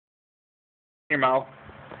Your mouth.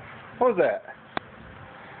 What was that?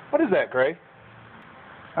 What is that, Gray?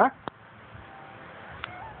 Huh?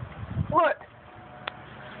 What?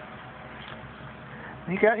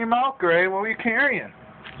 You got in your mouth, Gray. What were you carrying?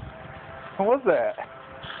 What was that?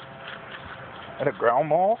 That a ground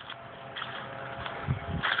mole?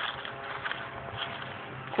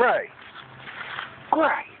 Gray.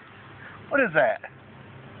 Gray. What is that?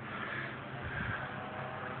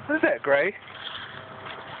 What is that, Gray?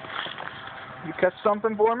 You catch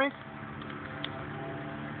something for me?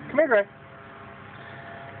 Come here, Gray.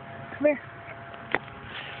 Come here.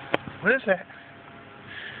 What is that?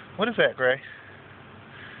 What is that, Gray?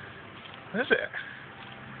 What is that?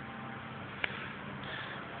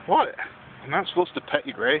 What? I'm not supposed to pet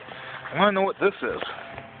you, Gray. I want to know what this is.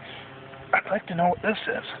 I'd like to know what this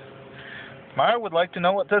is. Maya would like to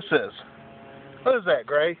know what this is. What is that,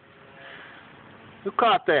 Gray? Who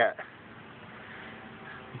caught that?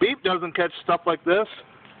 Beep doesn't catch stuff like this.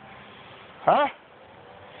 Huh?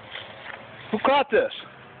 Who caught this?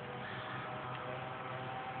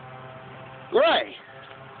 Gray.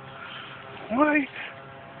 Why?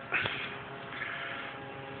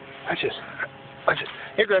 I just.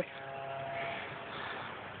 Here, Gray.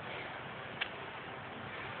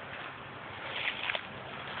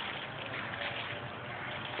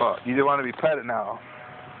 Well, you do want to be petted now.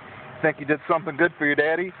 Think you did something good for your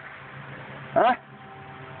daddy? Huh?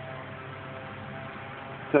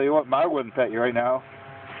 Tell you what, Ma wouldn't pet you right now.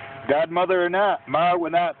 Godmother or not, Ma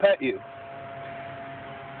would not pet you.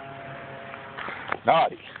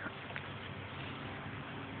 Naughty.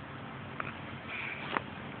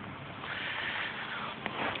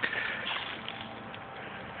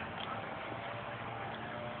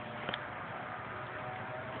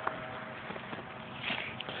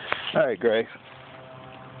 All right, Gray.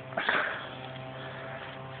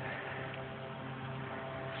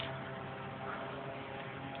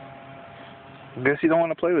 I guess you don't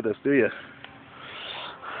want to play with this, do you?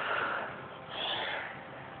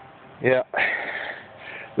 Yeah.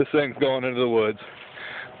 This thing's going into the woods.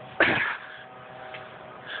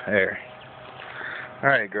 There.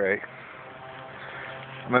 Alright, Gray.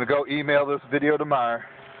 I'm going to go email this video to Mar.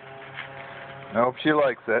 I hope she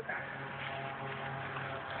likes it.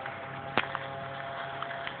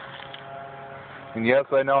 And yes,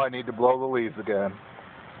 I know I need to blow the leaves again.